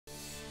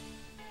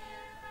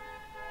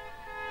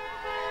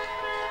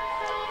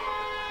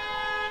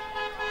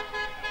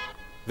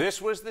This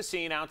was the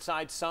scene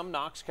outside some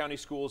Knox County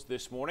schools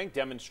this morning.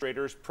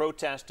 Demonstrators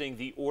protesting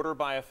the order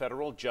by a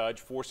federal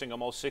judge forcing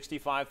almost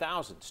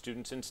 65,000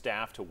 students and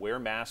staff to wear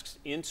masks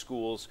in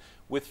schools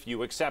with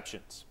few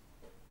exceptions.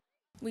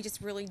 We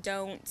just really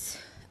don't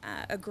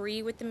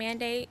agree with the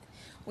mandate.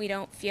 We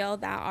don't feel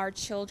that our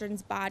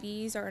children's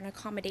bodies are an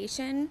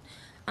accommodation,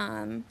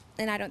 and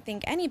I don't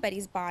think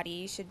anybody's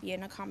body should be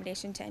an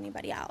accommodation to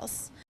anybody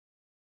else.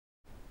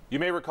 You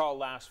may recall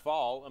last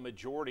fall, a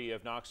majority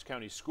of Knox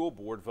County School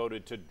Board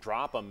voted to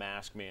drop a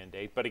mask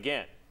mandate, but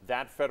again,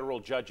 that federal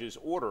judge's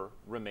order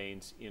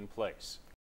remains in place.